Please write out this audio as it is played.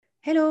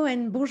Hello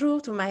and bonjour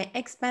to my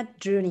expat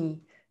journey.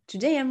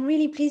 Today I'm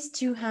really pleased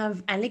to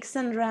have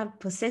Alexandra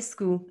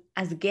Posescu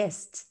as a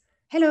guest.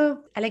 Hello,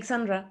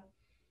 Alexandra.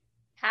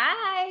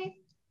 Hi,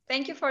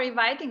 thank you for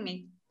inviting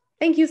me.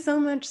 Thank you so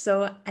much.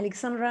 So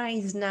Alexandra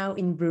is now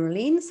in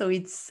Berlin, so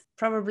it's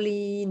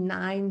probably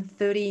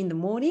 9:30 in the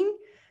morning,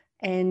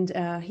 and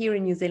here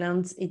in New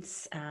Zealand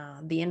it's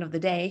the end of the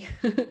day.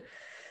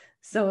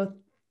 So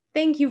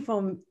thank you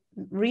for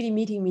really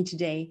meeting me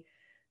today.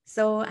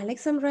 So,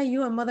 Alexandra,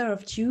 you're a mother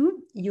of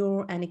two.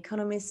 You're an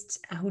economist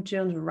who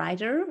turned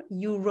writer.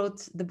 You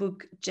wrote the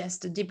book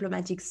Just a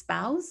Diplomatic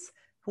Spouse,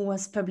 who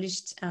was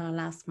published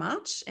last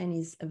March and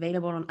is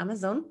available on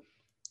Amazon.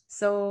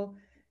 So,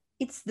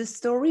 it's the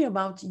story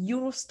about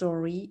your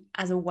story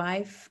as a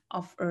wife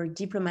of a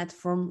diplomat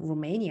from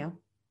Romania.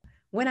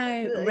 When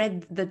I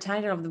read the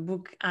title of the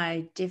book,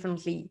 I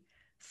definitely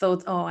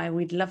thought, oh, I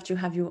would love to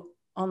have you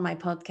on my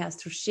podcast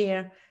to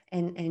share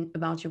and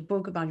about your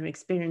book, about your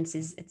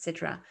experiences,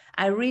 etc.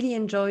 I really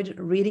enjoyed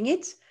reading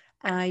it.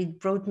 It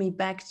brought me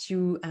back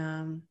to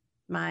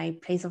my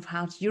place of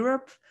heart,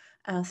 Europe,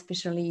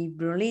 especially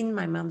Berlin.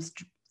 My mom's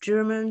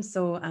German,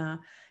 so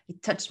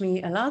it touched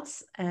me a lot.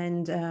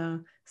 And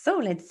so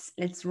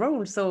let's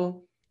roll.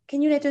 So,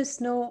 can you let us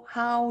know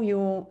how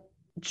your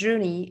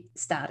journey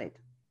started?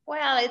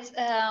 Well,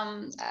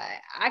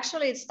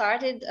 actually it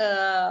started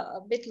a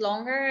bit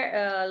long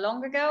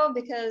ago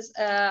because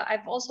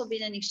I've also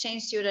been an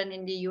exchange student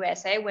in the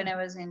USA when I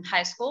was in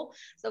high school.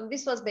 So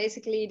this was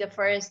basically the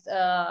first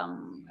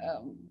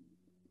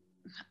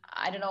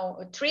I don't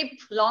know,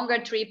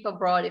 longer trip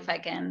abroad, if I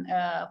can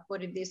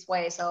put it this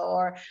way, so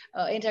or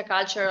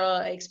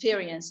intercultural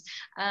experience,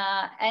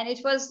 and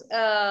it was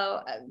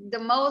the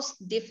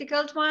most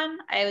difficult one,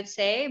 I would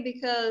say,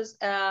 because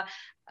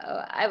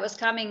I was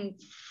coming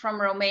from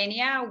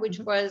Romania, which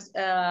was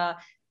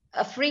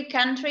a free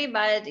country,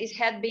 but it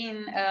had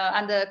been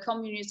under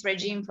communist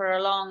regime for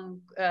a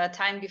long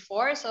time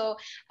before. So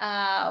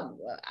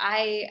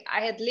I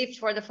had lived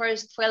for the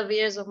first 12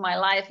 years of my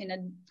life in a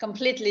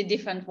completely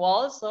different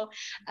world. So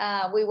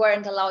we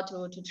weren't allowed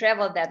to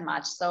travel that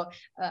much. So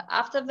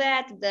after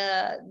that,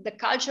 the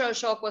cultural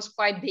shock was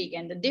quite big,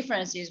 and the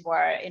differences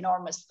were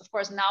enormous. Of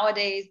course,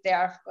 nowadays they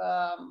are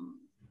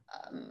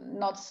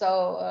not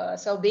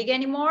so big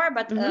anymore,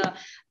 but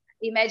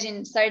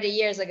imagine 30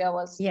 years ago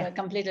was a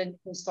completely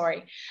different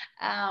story.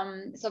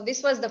 So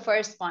this was the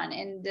first one.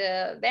 And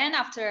then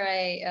after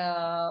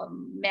I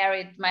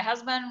married my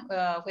husband,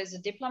 who is a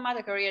diplomat,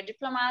 a career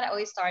diplomat,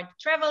 we started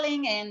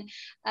traveling. And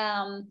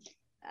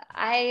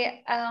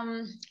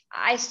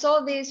I saw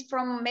this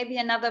from maybe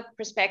another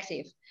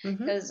perspective,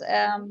 because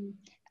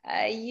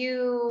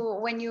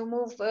when you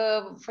move,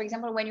 for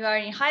example, when you are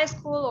in high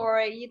school, or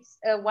it's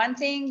one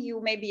thing, you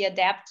maybe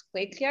adapt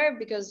quicker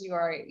because you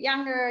are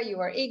younger, you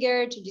are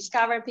eager to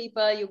discover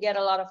people, you get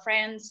a lot of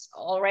friends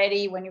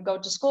already when you go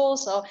to school,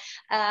 so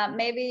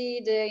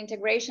maybe the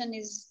integration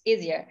is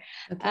easier.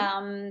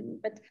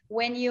 But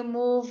when you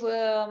move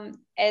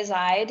as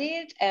I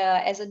did,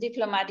 as a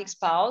diplomatic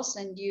spouse,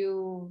 and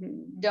you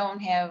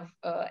don't have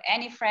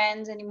any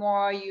friends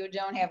anymore, you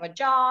don't have a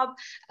job,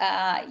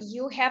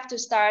 you have to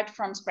start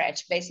from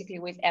scratch, basically,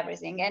 with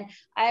everything. And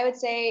I would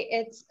say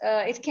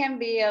it can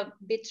be a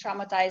bit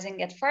traumatizing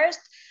at first.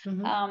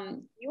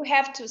 You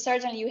have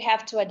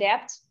to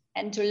adapt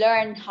and to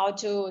learn how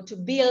to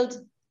build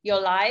your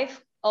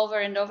life over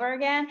and over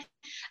again,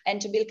 and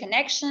to build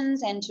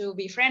connections, and to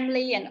be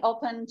friendly and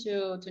open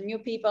to new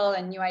people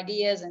and new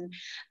ideas and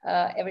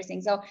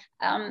everything. So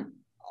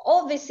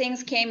all these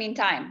things came in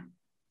time.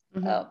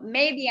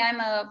 Maybe I'm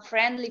a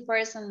friendly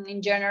person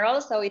in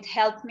general, so it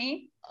helped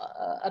me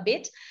a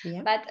bit,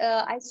 but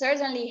I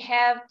certainly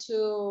have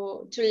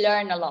to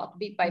learn a lot,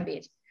 bit by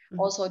bit,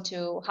 also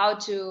to how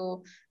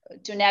to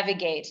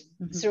navigate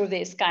through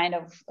this kind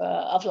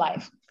of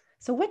life.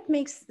 So, what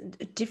makes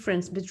a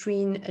difference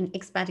between an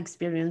expat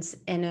experience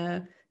and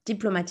a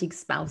diplomatic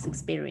spouse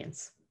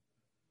experience?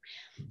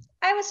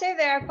 I would say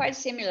they are quite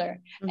similar.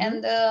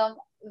 And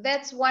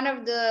that's one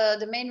of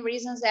the main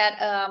reasons that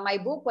my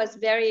book was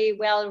very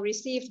well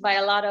received by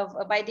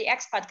by the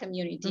expat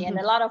community, and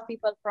a lot of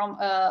people from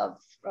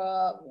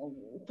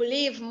who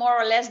live more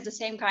or less the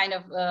same kind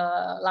of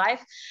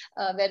life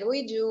that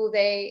we do.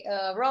 They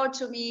wrote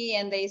to me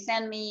and they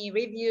sent me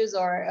reviews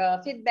or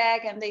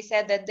feedback, and they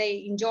said that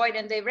they enjoyed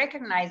and they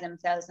recognize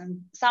themselves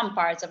in some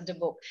parts of the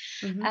book.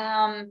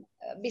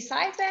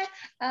 Besides that,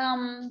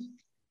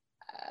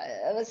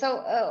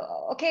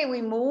 okay,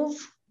 we move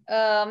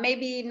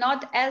maybe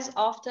not as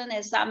often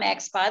as some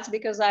expats,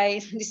 because I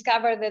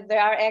discovered that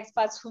there are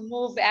expats who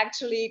move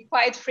actually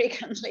quite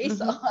frequently,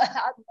 so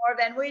more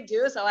than we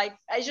do. So I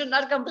should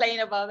not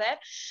complain about that.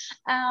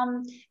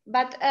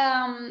 But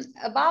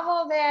above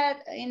all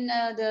that, in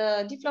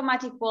the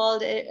diplomatic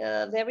world,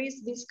 there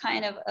is this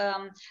kind of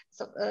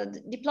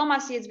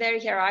diplomacy is very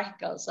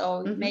hierarchical.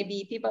 So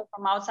maybe people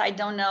from outside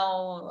don't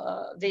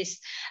know this.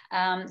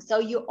 So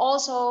you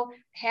also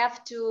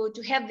have to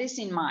have this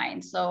in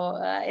mind. So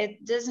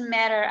it doesn't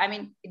matter. I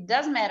mean, it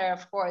does matter,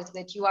 of course,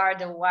 that you are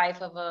the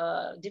wife of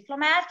a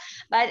diplomat,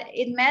 but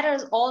it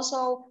matters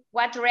also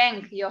what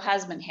rank your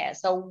husband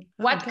has. So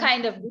what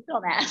kind of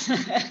diplomat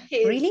he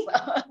is. Really?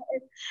 So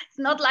it's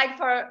not like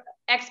for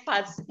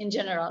expats in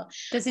general.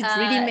 Does it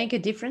really make a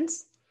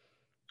difference?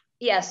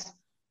 Yes,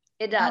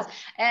 it does.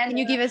 And can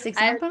you give us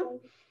example?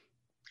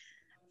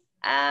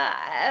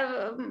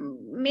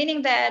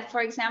 Meaning that,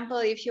 for example,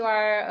 if you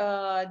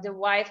are the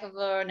wife of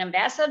an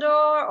ambassador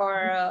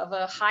or of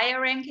a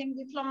higher ranking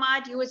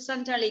diplomat, you would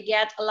certainly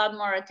get a lot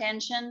more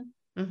attention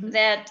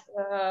that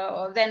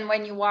than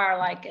when you are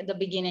like at the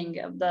beginning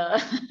of the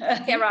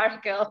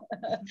hierarchical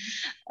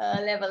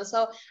level.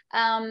 So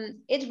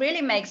it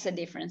really makes a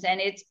difference. And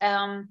it's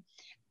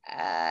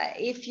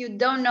if you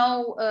don't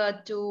know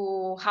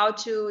how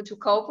to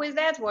cope with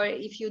that, or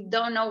if you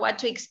don't know what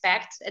to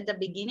expect at the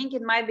beginning,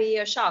 it might be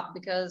a shock,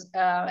 because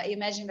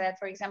imagine that,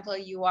 for example,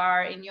 you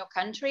are in your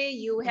country,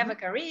 you have a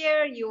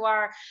career, you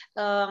are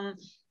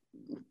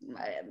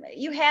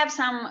you have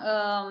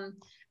some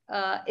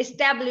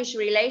established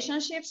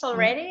relationships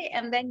already,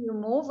 and then you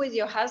move with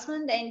your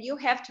husband and you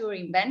have to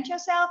reinvent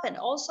yourself, and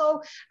also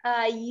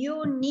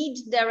you need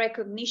the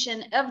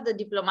recognition of the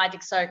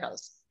diplomatic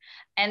circles.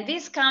 And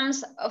this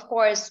comes, of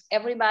course,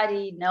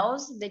 everybody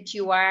knows that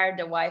you are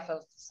the wife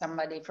of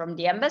somebody from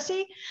the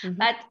embassy,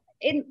 but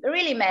it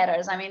really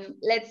matters. I mean,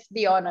 let's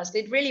be honest,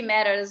 it really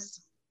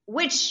matters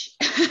which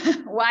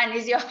one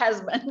is your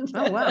husband.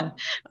 Oh, wow.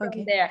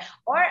 Okay. There,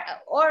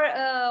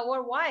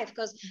 or wife,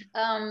 because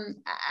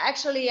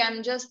actually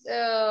I'm just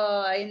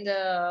in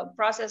the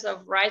process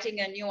of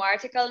writing a new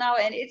article now,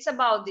 and it's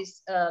about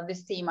this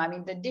theme. I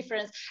mean, the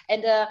difference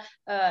and the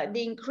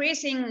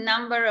increasing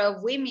number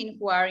of women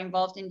who are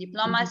involved in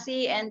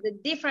diplomacy, and the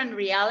different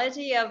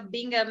reality of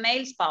being a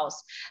male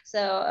spouse.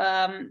 So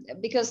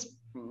because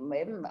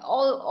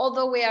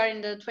although we are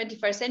in the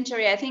 21st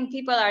century, I think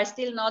people are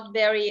still not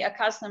very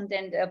accustomed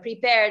and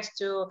prepared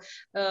to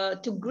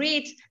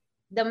greet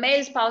the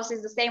male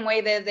spouses the same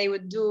way that they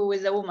would do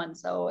with a woman.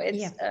 So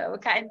it's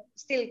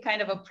still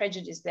kind of a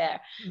prejudice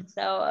there.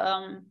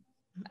 So,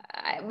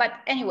 but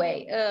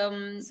anyway,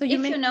 so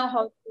if you know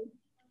how to,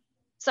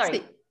 sorry.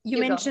 So you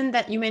mentioned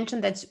that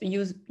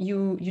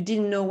you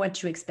didn't know what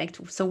to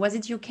expect. So was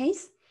it your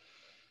case?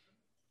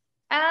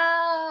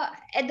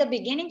 At the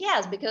beginning,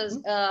 yes, because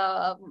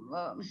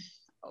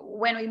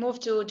when we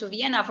moved to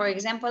Vienna, for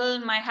example,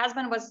 my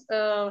husband was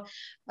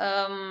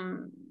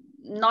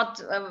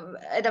not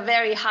at a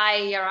very high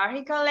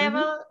hierarchical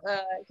level.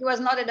 He was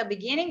not at the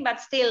beginning, but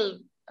still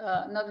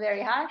not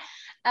very high.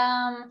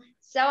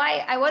 So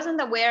I wasn't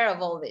aware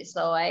of all this.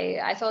 So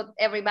I thought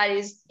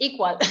everybody's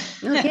equal,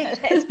 okay.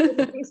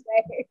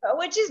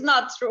 Which is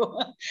not true.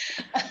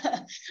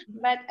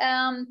 But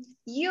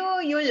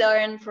you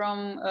learn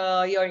from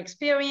your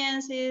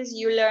experiences.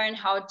 You learn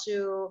how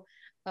to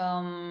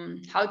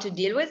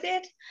deal with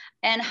it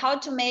and how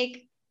to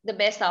make the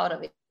best out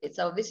of it.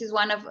 So this is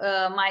one of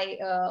my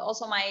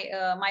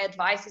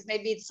advice is,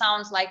 maybe it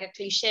sounds like a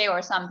cliche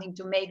or something,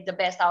 to make the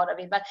best out of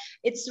it, but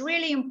it's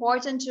really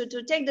important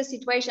to take the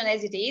situation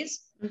as it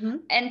is,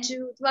 and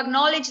to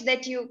acknowledge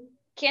that you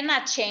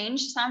cannot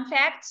change some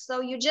facts.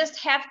 So you just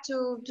have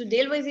to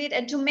deal with it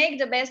and to make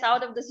the best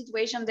out of the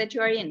situation that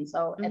you are in.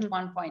 So at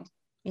one point.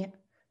 Yeah.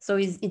 So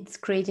it's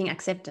creating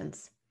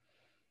acceptance.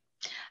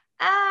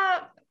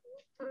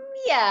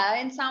 Yeah,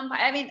 in some,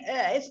 I mean,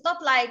 it's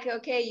not like,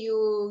 okay,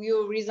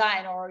 you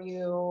resign or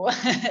you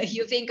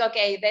you think,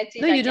 okay, that's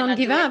it. No, you don't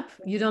give up.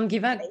 You don't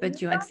give up,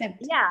 but you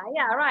accept. Yeah,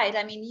 right.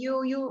 I mean,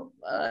 you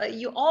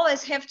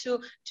always have to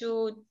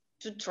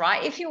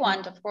try, if you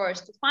want, of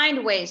course, to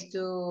find ways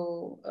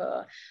to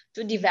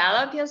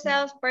develop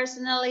yourself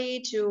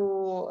personally,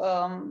 to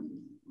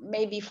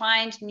maybe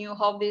find new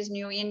hobbies,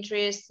 new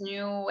interests,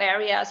 new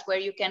areas where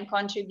you can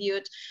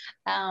contribute,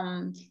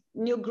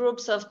 new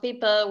groups of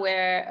people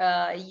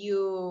where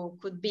you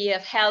could be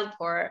of help,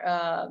 or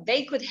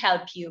they could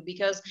help you,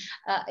 because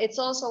it's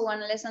also one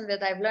lesson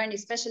that I've learned,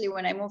 especially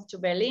when I moved to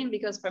Berlin,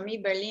 because for me,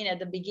 Berlin at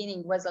the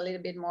beginning was a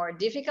little bit more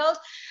difficult.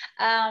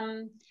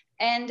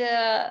 And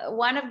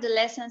one of the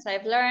lessons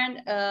I've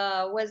learned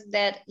was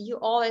that you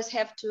always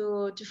have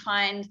to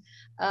find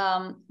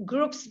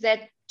groups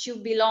that you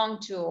belong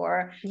to,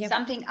 or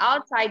something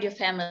outside your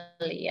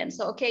family. And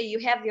so, okay, you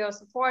have your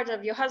support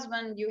of your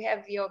husband, you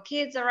have your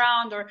kids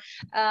around, or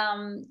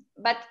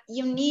but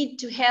you need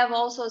to have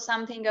also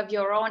something of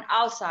your own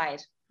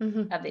outside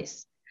of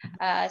this.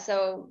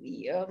 So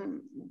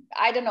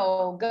I don't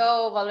know,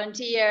 go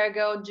volunteer,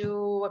 go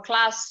do a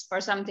class for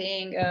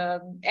something,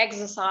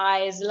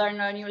 exercise, learn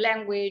a new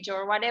language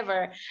or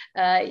whatever,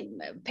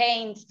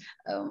 paint,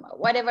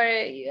 whatever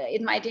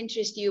it might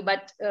interest you,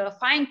 but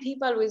find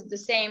people with the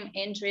same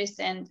interests,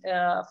 and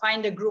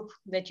find a group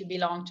that you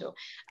belong to.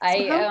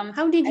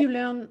 How did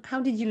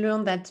you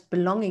learn that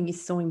belonging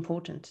is so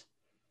important?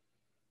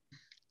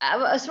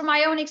 Through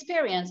my own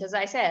experience, as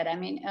I said. I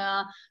mean,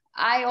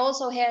 I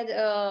also had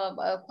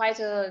quite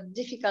a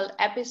difficult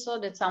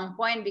episode at some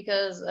point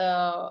because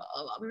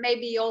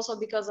maybe also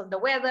because of the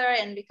weather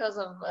and because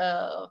of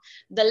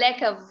the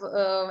lack of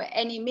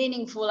any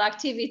meaningful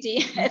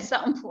activity at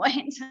some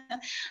point.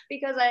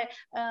 Because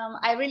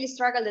I really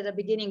struggled at the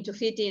beginning to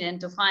fit in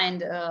and to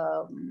find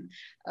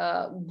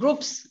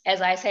groups,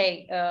 as I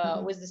say,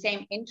 with the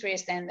same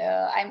interest. And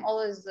I'm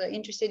always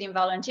interested in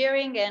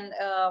volunteering. And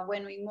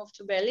when we moved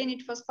to Berlin,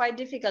 it was quite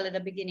difficult at the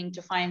beginning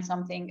to find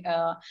something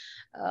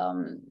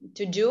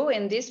to do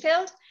in this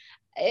field.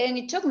 And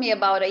it took me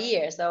about a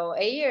year. So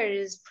a year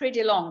is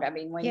pretty long. I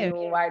mean, when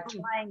you are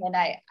trying, and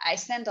I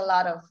sent a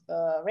lot of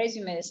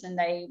resumes and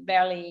I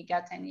barely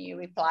got any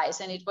replies.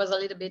 And it was a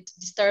little bit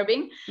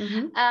disturbing.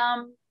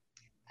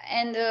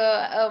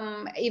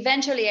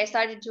 Eventually I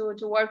started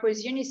to work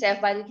with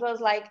UNICEF, but it was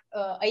like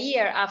a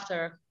year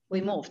after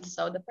we moved.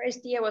 So the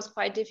first year was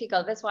quite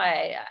difficult. That's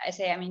why I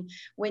say, I mean,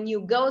 when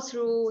you go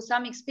through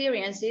some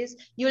experiences,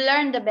 you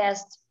learn the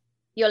best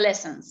your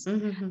lessons.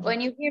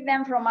 When you hear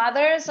them from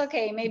others,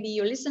 okay, maybe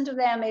you listen to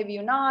them, maybe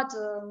you not,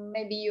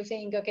 maybe you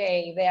think,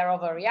 okay, they are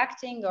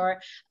overreacting.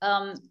 Or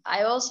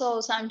I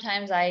also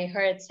sometimes I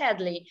heard,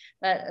 sadly,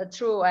 but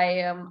true,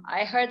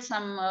 I heard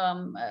some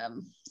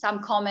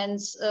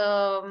comments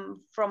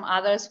from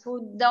others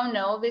who don't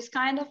know this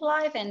kind of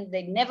life, and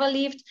they never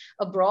lived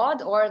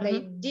abroad, or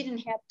they didn't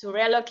have to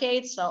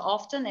relocate so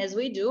often as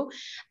we do,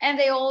 and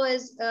they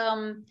always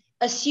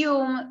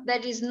assume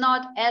that it's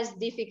not as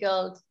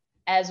difficult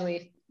as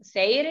we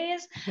say it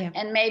is.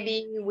 And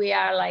maybe we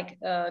are like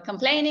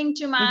complaining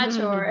too much,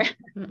 or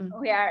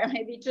we are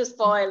maybe too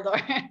spoiled, or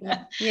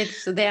yes,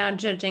 so they are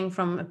judging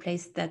from a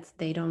place that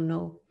they don't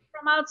know,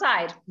 from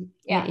outside,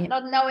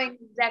 not knowing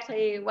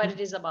exactly what it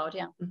is about.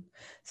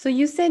 So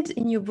you said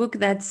in your book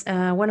that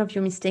one of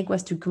your mistakes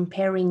was to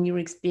comparing your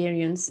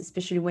experience,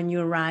 especially when you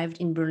arrived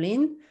in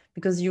Berlin,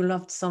 because you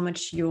loved so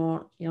much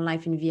your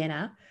life in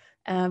Vienna.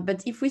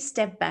 But if we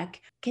step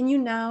back, can you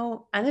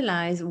now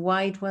analyze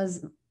why it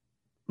was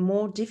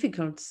more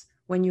difficult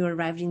when you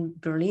arrived in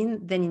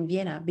Berlin than in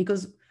Vienna?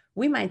 Because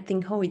we might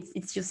think, oh,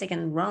 it's your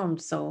second round,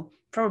 so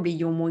probably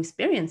you're more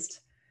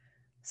experienced.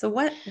 So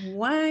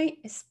why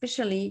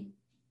especially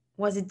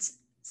was it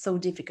so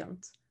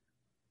difficult?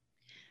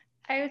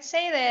 I would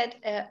say that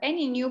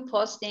any new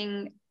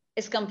posting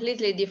is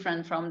completely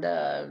different from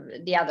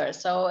the others.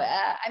 So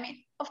I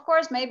mean, of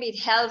course, maybe it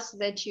helps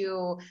that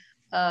you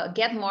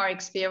get more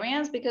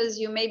experience, because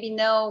you maybe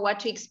know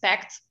what to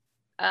expect,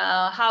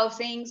 how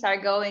things are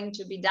going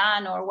to be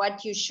done, or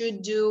what you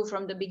should do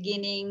from the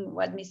beginning,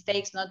 what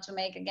mistakes not to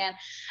make again.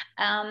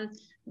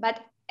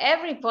 But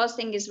every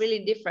posting is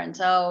really different.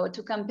 So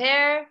to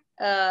compare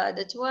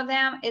the two of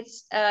them,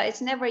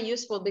 it's never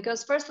useful,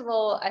 because first of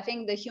all, I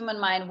think the human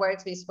mind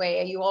works this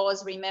way. You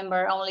always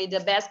remember only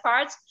the best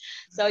parts,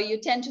 so you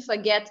tend to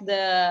forget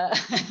the,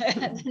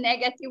 the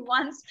negative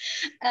ones.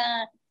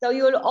 So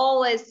you'll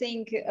always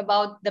think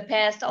about the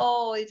past.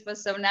 Oh, it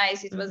was so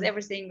nice. It was,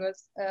 everything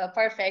was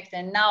perfect.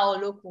 And now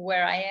look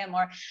where I am.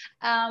 Or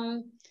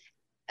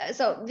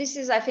so this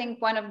is, I think,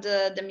 one of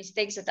the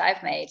mistakes that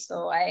I've made.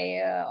 So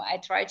I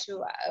try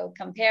to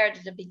compare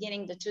at the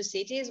beginning the two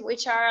cities,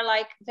 which are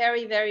like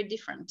very, very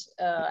different,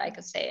 I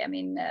could say. I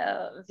mean,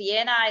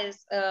 Vienna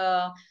is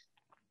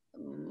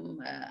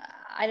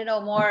I don't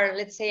know, more,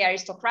 let's say,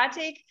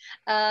 aristocratic,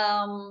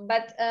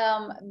 but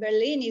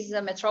Berlin is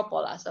a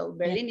metropolis. So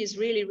Berlin is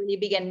really, really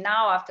big. And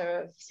now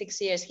after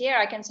 6 years here,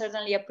 I can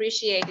certainly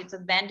appreciate its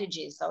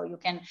advantages. So you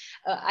can,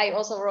 I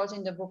also wrote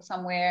in the book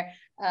somewhere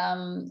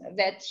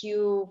that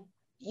you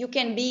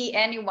can be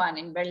anyone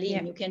in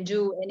Berlin. You can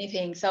do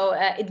anything. So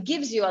it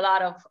gives you a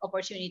lot of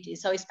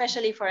opportunities. So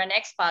especially for an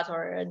expat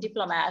or a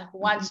diplomat who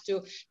wants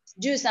to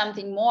do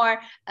something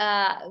more,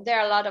 there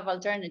are a lot of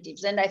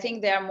alternatives. And I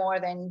think there are more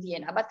than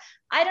Vienna. But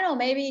I don't know,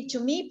 maybe to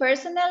me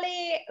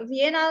personally,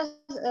 Vienna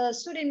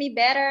suited me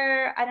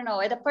better, I don't know,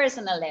 at a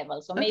personal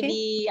level. So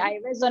maybe I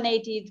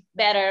resonated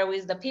better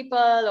with the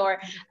people, or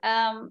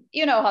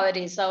you know how it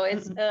is. So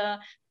it's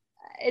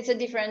a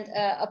different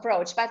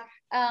approach. But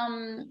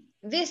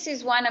this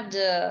is one of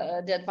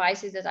the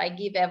advices that I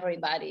give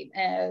everybody.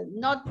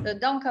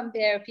 Don't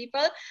compare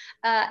people,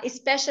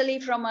 especially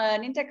from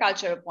an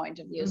intercultural point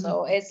of view.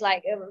 So it's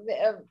like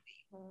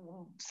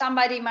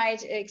somebody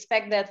might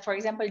expect that, for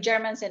example,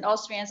 Germans and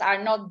Austrians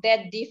are not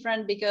that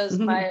different because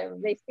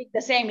they speak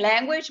the same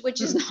language,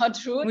 which is not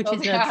true. Which so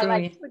is they not are true.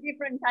 Like two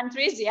different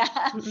countries.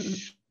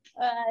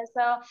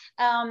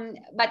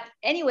 But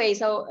anyway,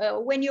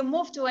 so when you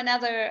move to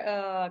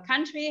another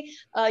country,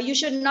 you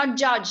should not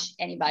judge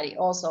anybody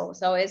also.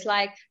 So it's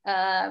like,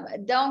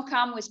 don't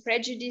come with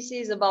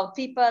prejudices about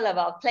people,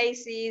 about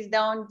places.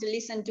 Don't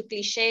listen to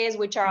cliches,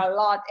 which are a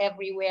lot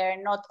everywhere.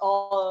 Not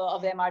all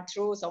of them are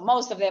true. So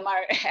most of them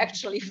are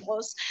actually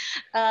false.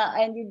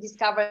 And you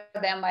discover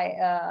them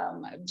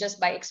just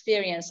by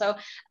experience. So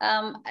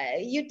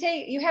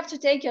you have to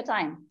take your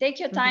time. Take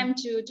your time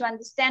to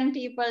understand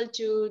people,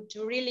 to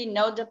really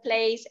know the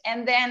place,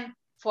 and then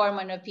form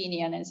an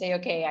opinion and say,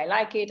 okay, I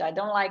like it, I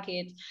don't like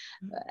it,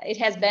 it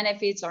has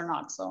benefits or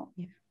not. So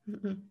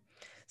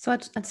So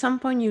at some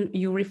point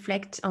you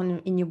reflect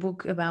on in your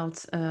book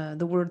about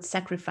the word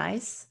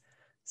sacrifice.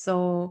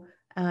 So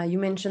you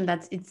mentioned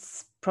that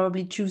it's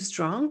probably too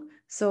strong.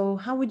 So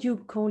how would you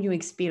call your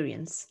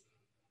experience?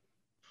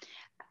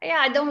 Yeah,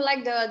 I don't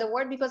like the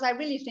word because I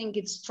really think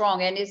it's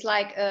strong, and it's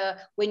like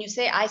when you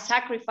say I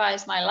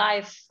sacrifice my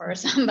life for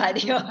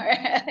somebody, or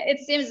it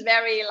seems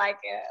very like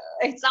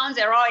it sounds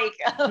heroic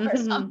or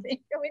something,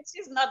 which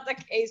is not the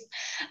case.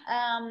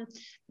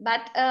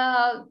 But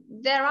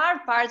there are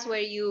parts where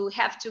you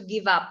have to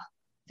give up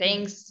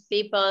things,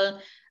 people,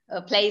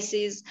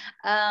 places,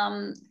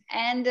 and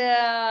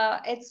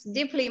it's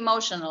deeply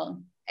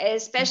emotional,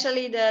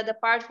 especially the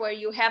part where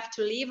you have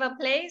to leave a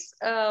place.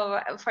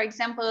 For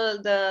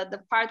example, the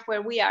part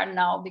where we are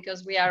now,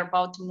 because we are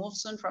about to move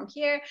soon from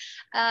here,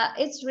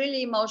 it's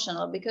really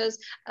emotional, because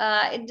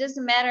it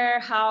doesn't matter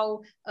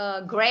how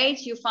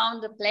great you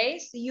found the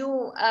place.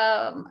 You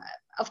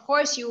of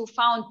course you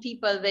found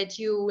people that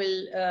you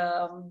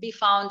will be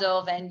fond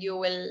of, and you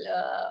will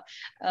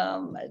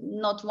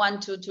not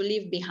want to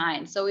leave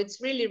behind. So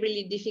it's really,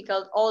 really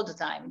difficult all the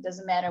time. It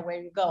doesn't matter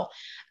where you go.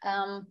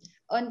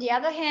 On the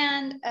other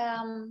hand,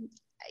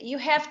 you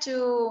have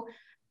to,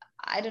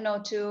 I don't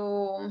know,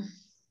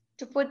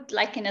 to put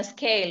like in a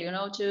scale, you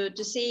know,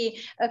 to see,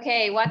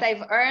 okay, what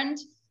I've earned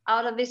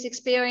out of this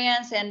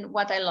experience and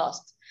what I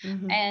lost.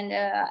 And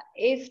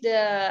if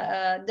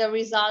the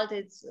result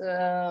is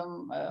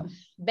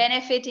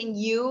benefiting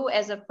you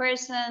as a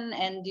person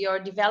and your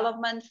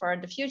development for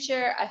the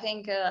future, I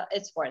think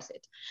it's worth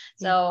it.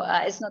 So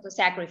it's not a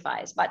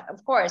sacrifice, but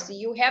of course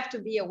you have to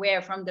be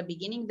aware from the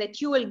beginning that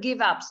you will give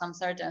up some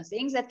certain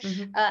things, that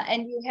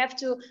and you have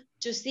to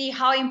see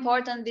how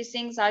important these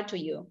things are to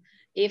you,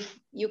 if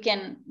you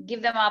can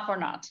give them up or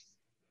not.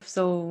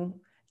 So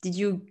did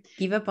you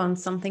give up on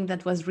something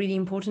that was really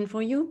important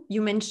for you?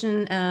 You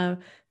mentioned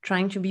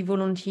trying to be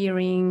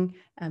volunteering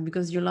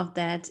because you loved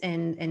that,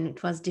 and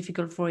it was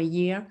difficult for a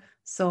year.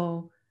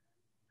 So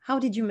how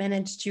did you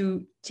manage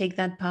to take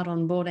that part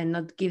on board and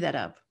not give that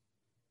up?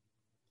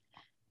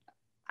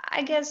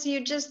 I guess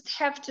you just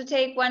have to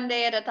take one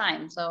day at a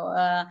time. So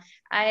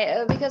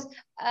because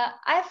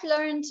I've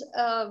learned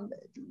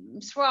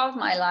throughout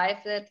my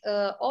life that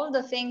all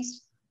the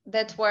things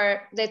that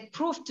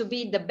proved to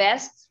be the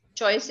best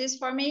choices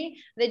for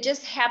me, they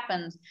just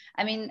happened.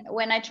 I mean,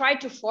 when I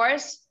tried to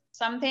force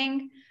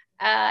something,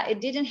 it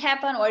didn't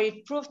happen, or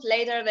it proved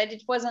later that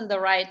it wasn't the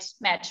right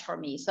match for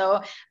me.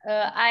 So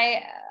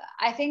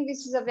I think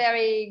this is a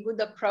very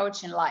good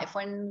approach in life.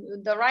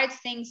 When the right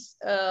things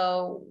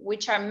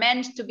which are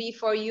meant to be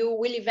for you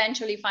will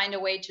eventually find a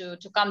way to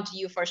come to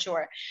you for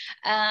sure.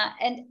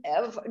 And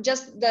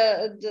just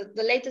the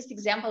latest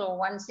example, or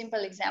one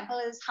simple example,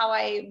 is how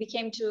I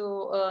became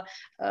to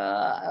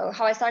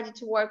how I started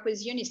to work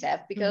with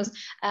UNICEF, because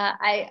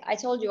I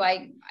told you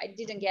I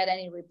didn't get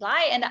any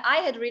reply, and I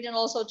had written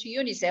also to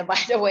UNICEF, by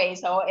the way,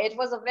 so it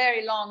was a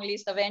very long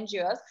list of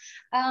NGOs.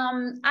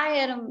 I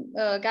hadn't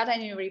got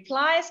any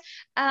replies,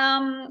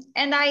 and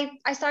I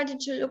started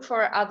to look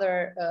for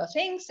other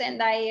things,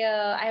 and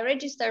I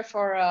registered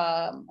for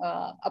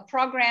a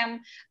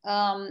program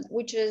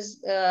which was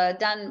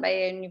done by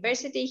a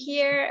university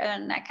here,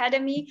 an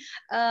academy,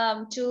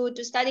 to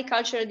study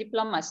cultural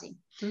diplomacy.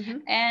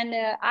 And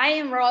I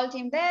enrolled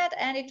in that,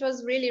 and it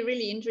was really,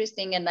 really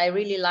interesting, and I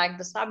really liked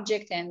the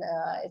subject, and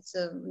it's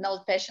an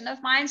old passion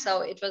of mine,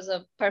 so it was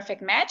a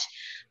perfect match.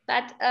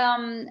 But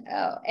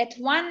at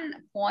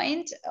one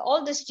point,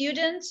 all the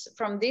students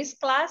from this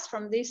class,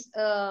 from this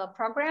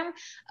program,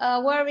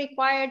 were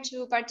required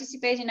to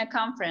participate in a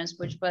conference,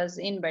 which was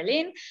in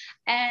Berlin.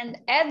 And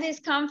at this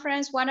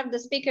conference, one of the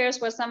speakers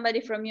was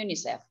somebody from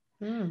UNICEF.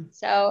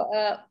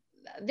 So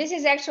this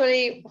is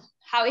actually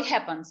how it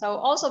happened. So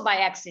also by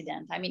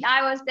accident. I mean,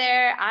 I was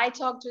there, I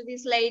talked to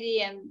this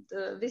lady, and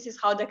this is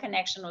how the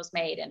connection was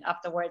made. And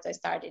afterwards I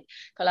started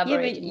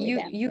collaborating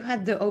with them. You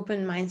had the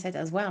open mindset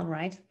as well,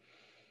 right?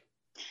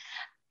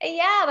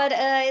 Yeah, but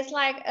it's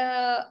like,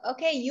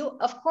 okay, you,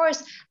 of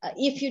course,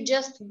 if you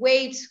just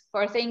wait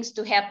for things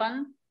to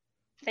happen,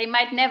 they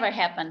might never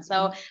happen.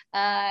 So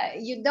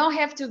you don't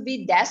have to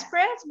be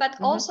desperate, but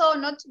also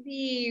not to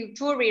be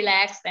too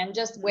relaxed and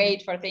just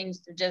wait for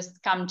things to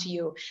just come to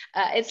you.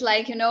 It's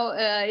like, you know,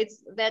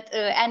 it's that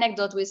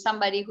anecdote with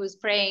somebody who's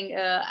praying.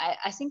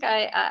 I think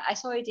I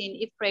saw it in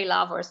Eat, Pray,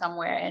 Love or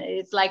somewhere. And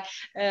it's like,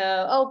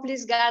 oh,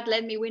 please, God,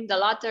 let me win the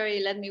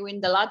lottery. Let me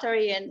win the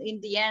lottery. And in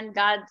the end,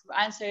 God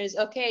answers,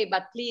 okay,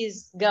 but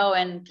please go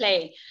and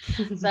play.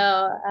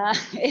 So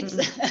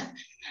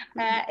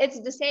it's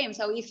the same.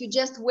 So if you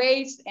just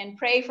wait and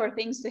pray for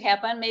things to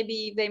happen,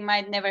 maybe they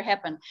might never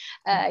happen.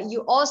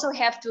 You also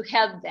have to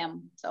help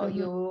them. So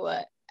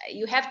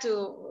you have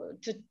to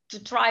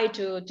try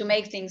to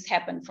make things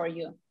happen for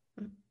you.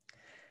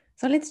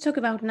 So let's talk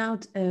about now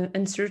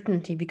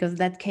uncertainty, because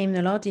that came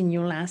a lot in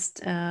your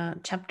last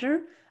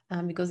chapter.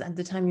 Because at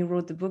the time you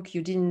wrote the book,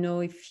 you didn't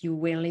know if you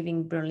were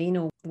leaving Berlin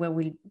or where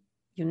will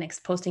your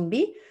next posting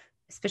be,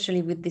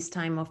 especially with this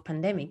time of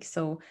pandemic.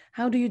 So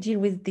how do you deal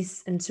with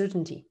this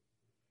uncertainty?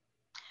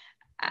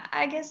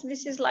 I guess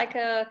this is like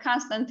a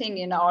constant thing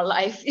in our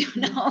life,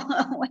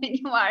 when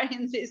you are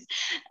in this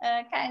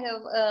kind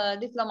of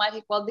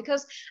diplomatic world,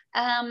 because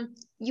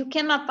you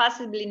cannot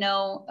possibly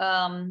know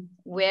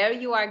where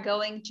you are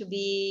going to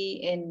be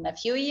in a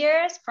few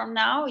years from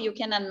now. You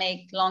cannot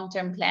make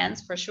long-term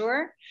plans for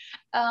sure.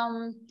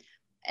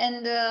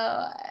 And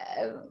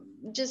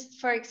just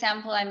for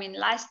example, I mean,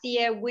 last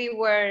year we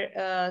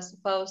were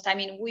supposed, I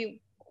mean,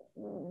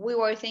 we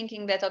were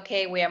thinking that,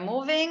 okay, we are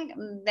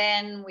moving,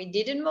 then we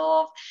didn't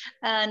move.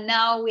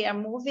 Now we are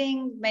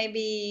moving,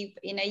 maybe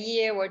in a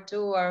year or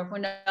two, or who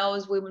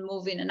knows, we will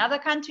move in another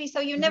country. So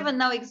you never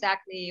know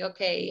exactly,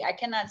 okay, I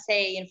cannot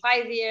say in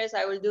 5 years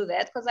I will do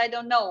that, because I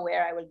don't know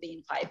where I will be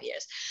in 5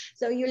 years.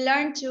 So you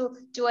learn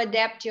to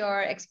adapt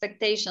your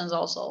expectations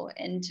also,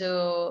 and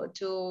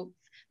to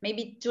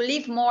maybe to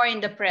live more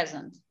in the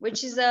present,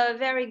 which is a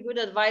very good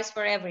advice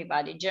for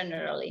everybody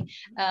generally.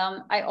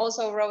 I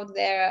also wrote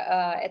there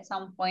at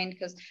some point,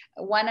 because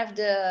one of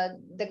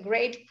the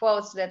great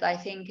quotes that I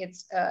think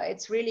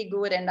it's really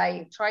good, and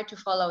I try to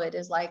follow it,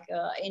 is like,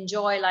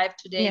 enjoy life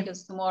today,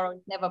 because tomorrow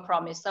is never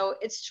promised. So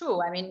it's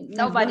true. I mean,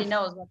 nobody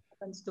knows what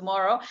happens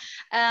tomorrow.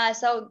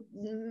 So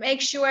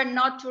make sure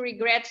not to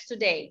regret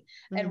today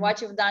and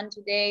what you've done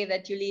today,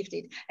 that you lived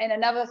it. And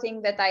another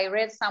thing that I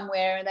read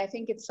somewhere, and I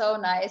think it's so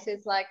nice,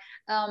 it's like,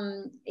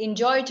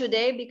 enjoy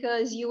today,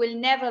 because you will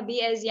never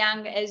be as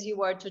young as you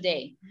were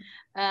today,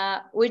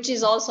 which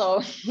is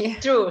also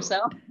true. So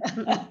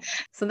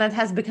so that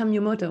has become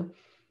your motto.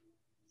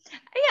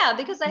 Yeah,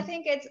 because I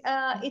think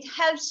it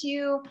helps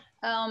you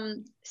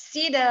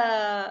see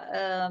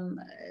and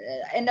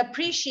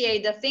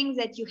appreciate the things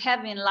that you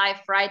have in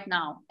life right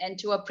now, and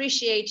to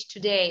appreciate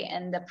today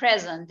and the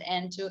present,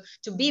 and to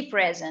be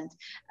present.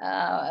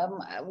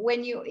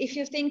 If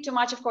you think too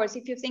much, of course,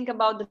 if you think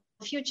about the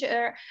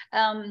future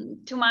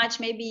too much,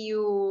 maybe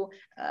you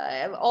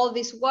all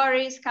these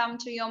worries come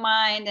to your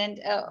mind,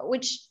 and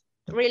which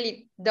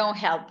really don't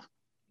help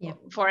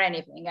for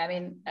anything. I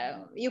mean,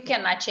 you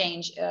cannot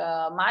change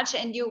much,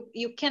 and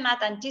you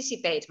cannot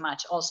anticipate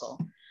much also.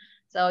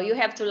 So you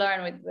have to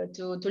learn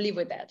to live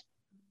with that.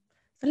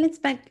 So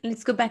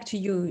let's go back to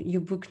your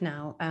book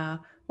now.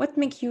 What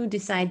makes you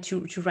decide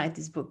to write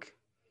this book?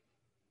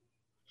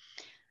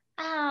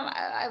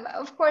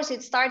 Of course,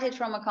 it started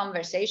from a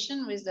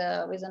conversation with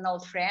an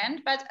old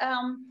friend, but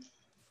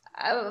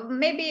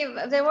maybe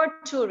there were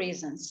two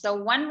reasons. So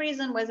one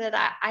reason was that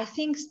I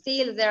think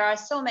still there are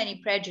so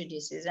many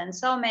prejudices and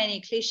so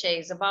many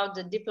cliches about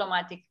the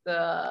diplomatic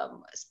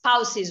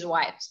spouse's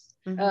wives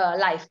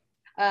life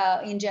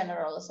in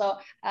general. So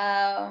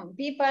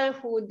people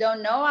who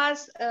don't know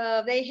us,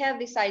 they have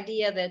this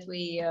idea that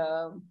we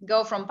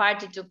go from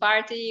party to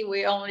party,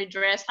 we only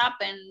dress up,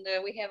 and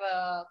we have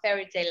a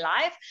fairy tale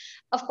life.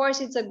 Of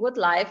course, it's a good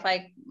life,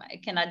 I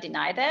cannot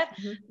deny that,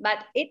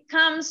 but it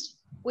comes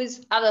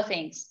with other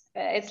things.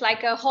 It's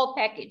like a whole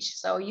package.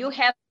 So you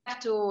have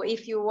to,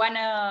 if you want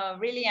to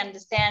really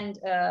understand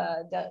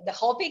the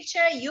whole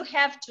picture, you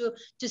have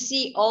to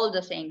see all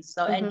the things.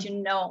 So and to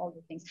know all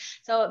the things.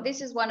 So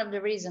this is one of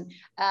the reasons.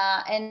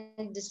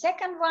 And the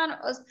second one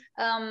was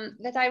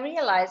that I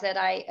realized that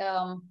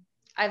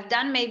I've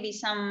done maybe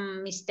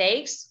some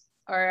mistakes,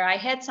 or I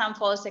had some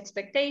false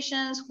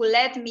expectations who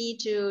led me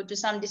to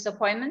some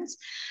disappointments.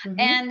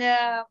 And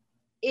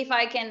if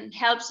I can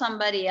help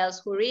somebody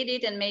else who read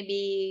it and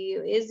maybe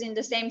is in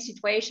the same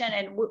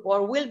situation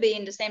or will be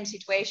in the same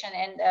situation,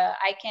 and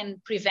I can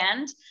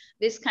prevent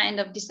this kind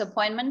of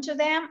disappointment to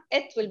them,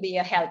 it will be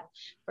a help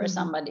for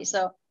somebody.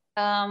 So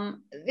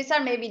these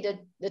are maybe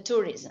the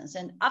two reasons.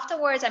 And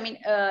afterwards, I mean,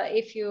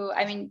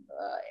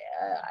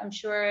 I'm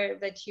sure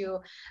that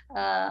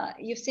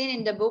you've seen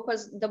in the book,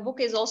 because the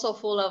book is also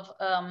full of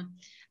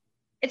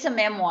it's a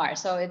memoir,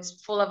 so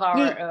it's full of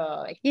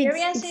our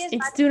experiences.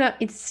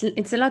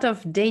 It's a lot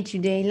of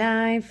day-to-day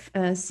life,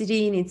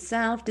 city in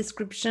itself,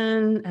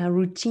 description,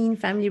 routine,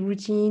 family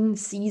routine,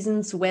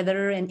 seasons,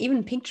 weather, and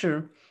even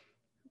picture.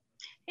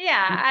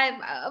 Yeah,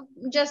 I've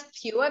just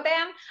few of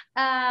them.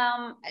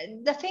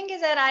 The thing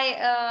is that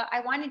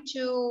I wanted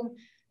to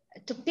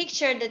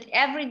picture that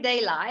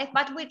everyday life,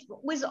 but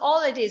with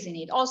all it is in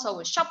it, also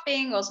with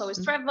shopping, also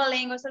with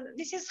traveling. Also,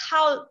 this is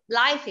how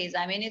life is.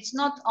 I mean, it's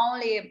not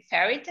only a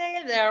fairy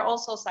tale. There are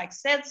also like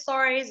sad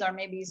stories or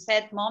maybe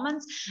sad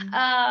moments.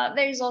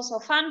 There is also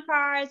fun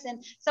parts.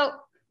 And so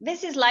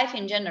this is life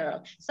in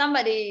general.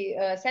 Somebody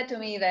said to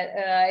me that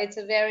it's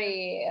a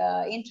very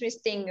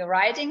interesting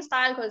writing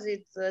style, because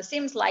it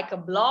seems like a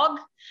blog.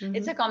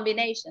 It's a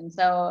combination.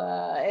 So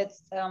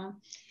it's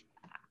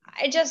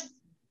I just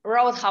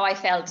wrote how I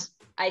felt.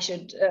 I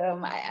should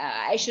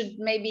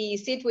maybe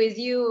sit with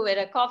you at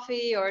a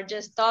coffee or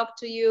just talk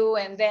to you,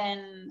 and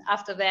then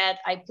after that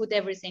I put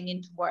everything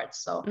into words.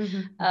 So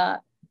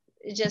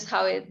just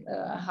how it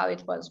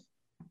was.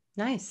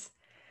 Nice.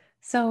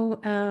 So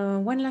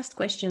one last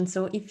question.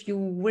 So if you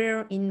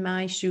were in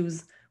my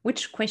shoes,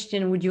 which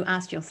question would you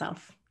ask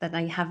yourself that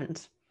I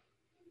haven't?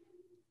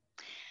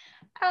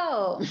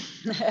 Oh,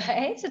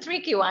 it's a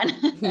tricky one.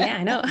 Yeah,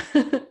 I know.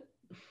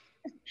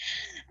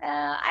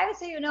 I would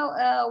say, you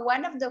know,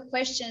 one of the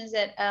questions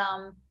that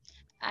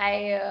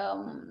I,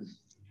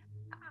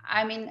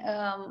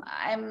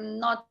 I'm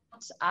not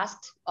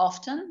asked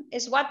often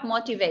is what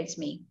motivates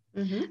me.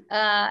 Mm-hmm.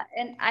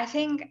 And I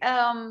think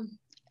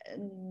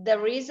the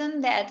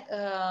reason that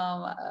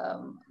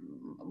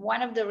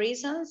one of the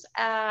reasons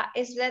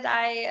is that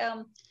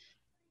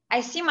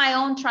I see my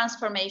own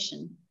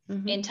transformation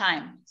Mm-hmm. in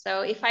time.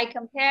 So if I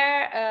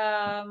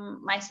compare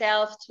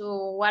myself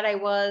to what I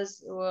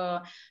was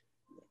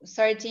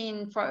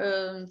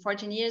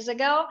 14 years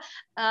ago,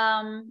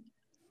 I'm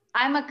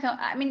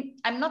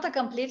not a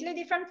completely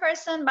different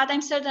person, but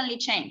I'm certainly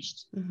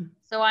changed. Mm-hmm.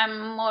 So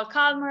I'm more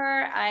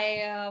calmer.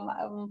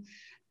 I'm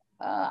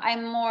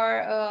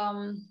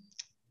more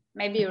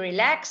maybe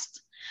relaxed.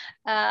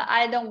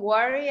 I don't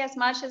worry as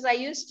much as I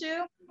used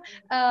to.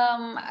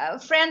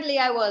 Friendly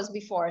I was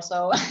before,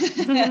 so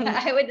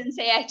I wouldn't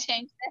say I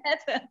changed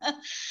that.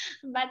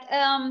 But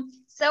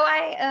so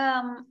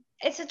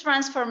it's a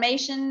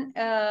transformation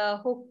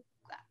who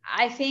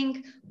I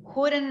think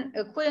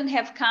couldn't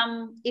have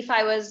come if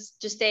I was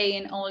to stay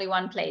in only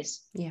one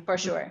place, Yeah, for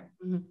sure.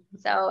 Mm-hmm.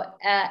 So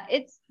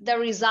it's the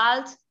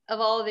result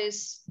of all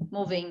this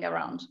moving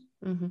around.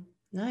 Mm-hmm.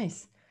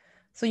 Nice.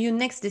 So your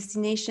next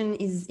destination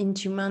is in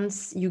 2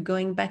 months. You're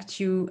going back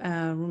to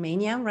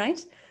Romania,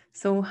 right?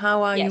 So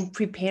how are you Yes.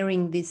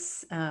 preparing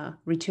this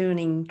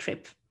returning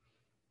trip?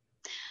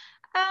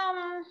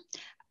 Um,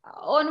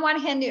 on one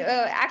hand,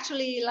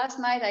 actually, last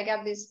night I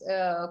got this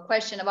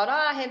question about,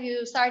 have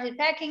you started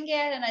packing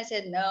yet? And I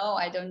said, no,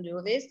 I don't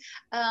do this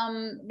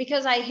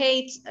because I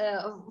hate,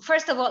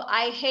 first of all,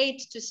 I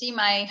hate to see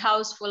my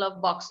house full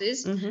of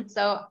boxes. Mm-hmm.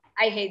 So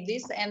I hate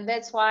this. And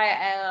that's why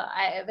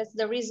that's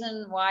the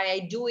reason why I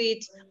do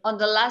it on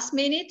the last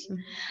minute.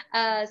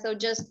 So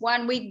just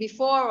 1 week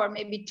before, or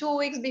maybe 2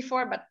 weeks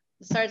before, but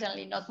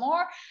certainly not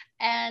more.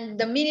 And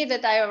the minute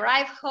that I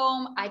arrive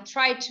home, I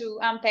try to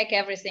unpack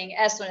everything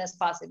as soon as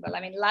possible. I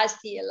mean, last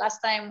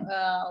time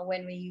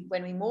when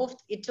we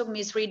moved, it took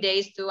me 3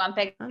 days to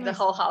unpack the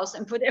whole house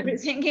and put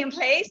everything in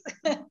place.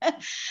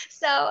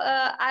 So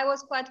I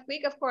was quite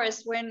quick, of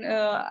course. When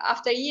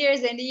after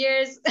years and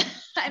years,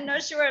 I'm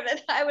not sure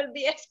that I will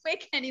be as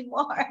quick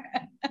anymore.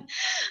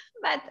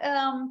 But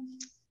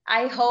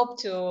I hope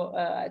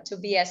to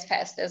be as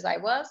fast as I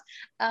was.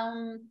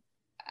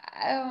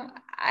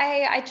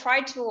 I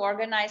try to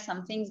organize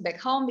some things back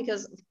home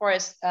because, of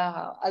course,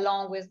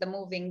 along with the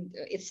moving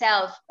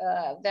itself,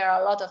 there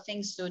are a lot of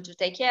things to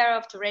take care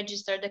of, to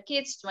register the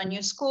kids to a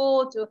new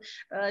school, to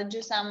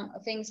do some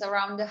things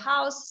around the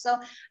house. So,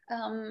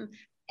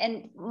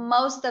 and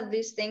most of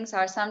these things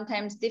are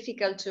sometimes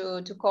difficult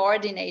to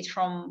coordinate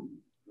from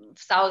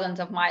thousands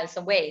of miles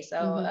away.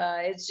 So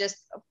it's just,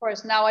 of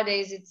course,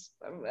 nowadays it's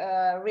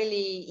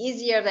really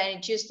easier than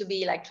it used to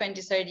be like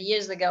 20, 30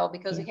 years ago,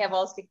 because we have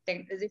all this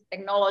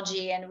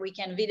technology and we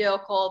can video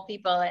call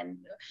people and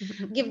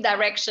give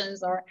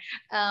directions or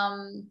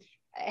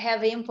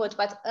have input.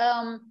 But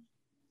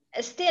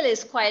still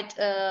is quite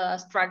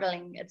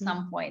struggling at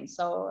some point.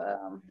 So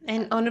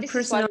and on a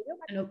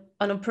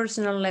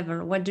personal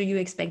level, what do you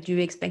expect? Do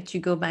you expect to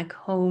go back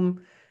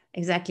home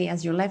exactly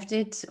as you left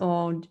it,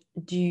 or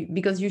do you,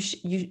 because you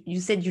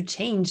said you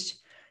changed,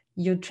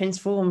 you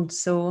transformed,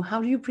 so how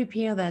do you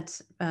prepare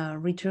that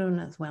return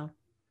as well?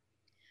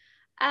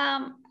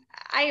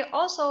 I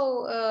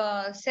also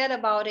said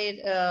about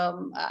it.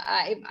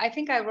 I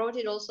think I wrote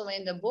it also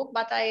in the book,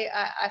 but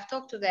I've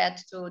talked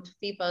to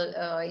people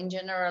in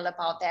general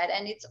about that,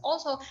 and it's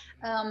also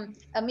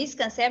a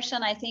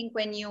misconception. I think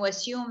when you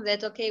assume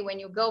that, okay, when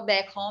you go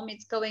back home,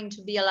 it's going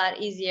to be a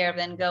lot easier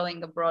than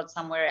going abroad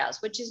somewhere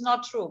else, which is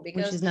not true.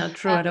 Because which is not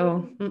true at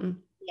all.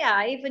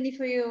 Yeah, even if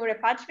you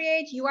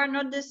repatriate, you are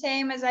not the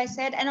same, as I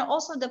said. And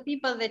also the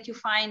people that you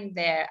find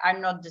there are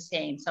not the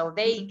same. So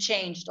they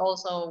changed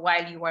also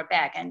while you were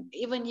back. And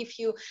even if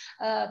you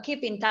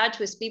keep in touch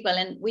with people,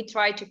 and we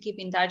try to keep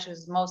in touch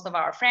with most of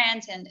our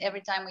friends, and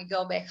every time we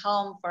go back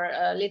home for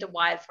a little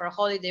while for a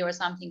holiday or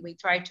something, we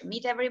try to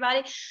meet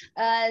everybody.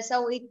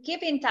 So we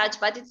keep in touch,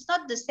 but it's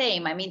not the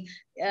same. I mean,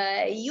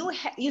 you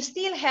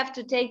still have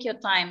to take your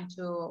time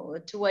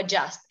to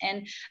adjust.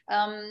 And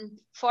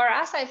for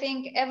us, I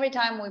think every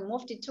time we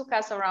moved, it took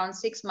us around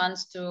 6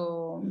 months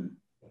to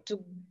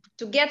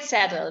get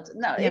settled.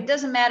 No, it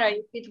doesn't matter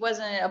if it was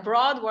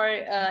abroad or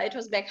it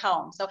was back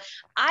home. So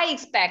I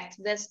expect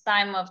this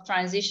time of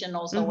transition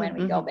also when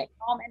we go back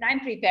home, and I'm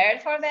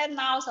prepared for that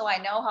now, so I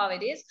know how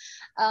it is.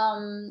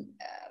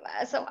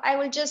 So I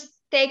will just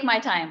take my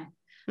time.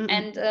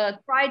 And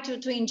try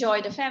to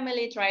enjoy the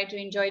family, try to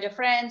enjoy the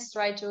friends,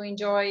 try to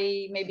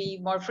enjoy maybe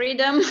more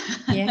freedom.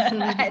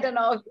 I don't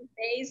know these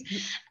days,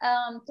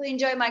 to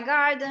enjoy my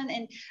garden.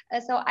 And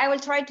so I will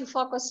try to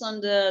focus on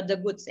the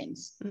good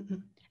things.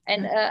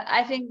 And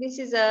I think this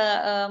is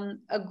a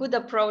good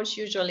approach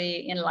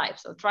usually in life.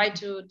 So try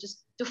to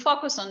just to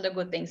focus on the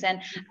good things.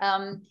 And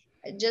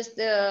just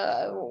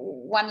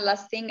one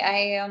last thing,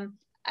 I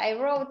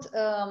wrote,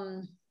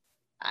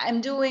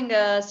 I'm doing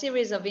a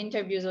series of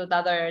interviews with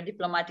other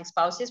diplomatic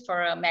spouses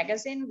for a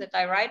magazine that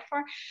I write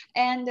for.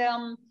 And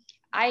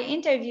I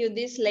interviewed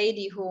this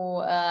lady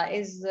who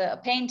is a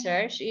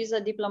painter. She is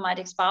a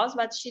diplomatic spouse,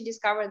 but she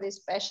discovered this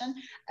passion.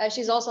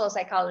 She's also a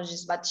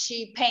psychologist, but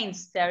she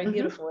paints very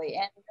beautifully.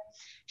 And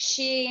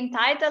she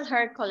entitled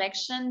her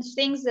collection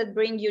 "Things That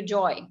Bring You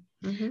Joy."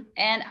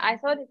 And I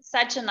thought it's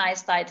such a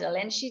nice title.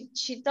 And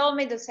she told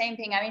me the same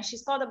thing. I mean,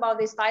 she's thought about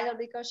this title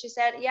because she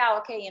said, yeah,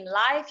 okay, in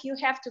life, you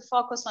have to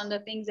focus on the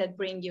things that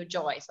bring you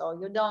joy. So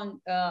you don't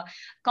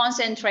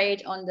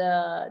concentrate on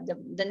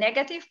the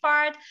negative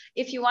part.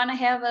 If you want to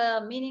have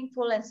a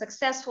meaningful and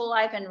successful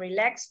life and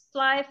relaxed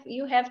life,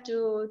 you have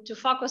to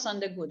focus on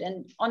the good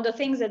and on the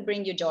things that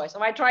bring you joy.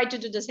 So I try to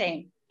do the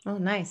same. Oh,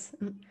 nice.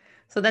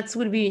 So that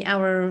would be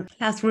our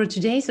last word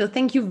today. So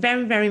thank you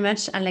very, very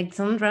much,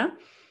 Alexandra.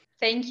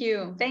 Thank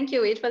you. Thank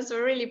you. It was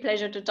a really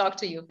pleasure to talk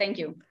to you. Thank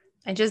you.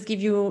 I just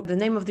give you the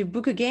name of the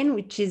book again,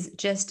 which is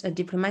Just a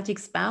Diplomatic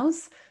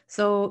Spouse.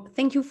 So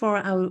thank you for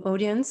our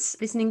audience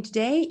listening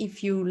today.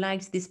 If you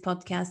liked this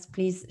podcast,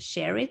 please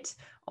share it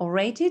or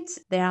rate it.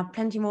 There are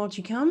plenty more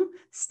to come.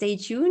 Stay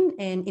tuned.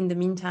 And in the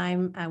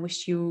meantime, I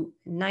wish you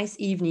a nice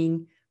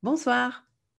evening. Bonsoir.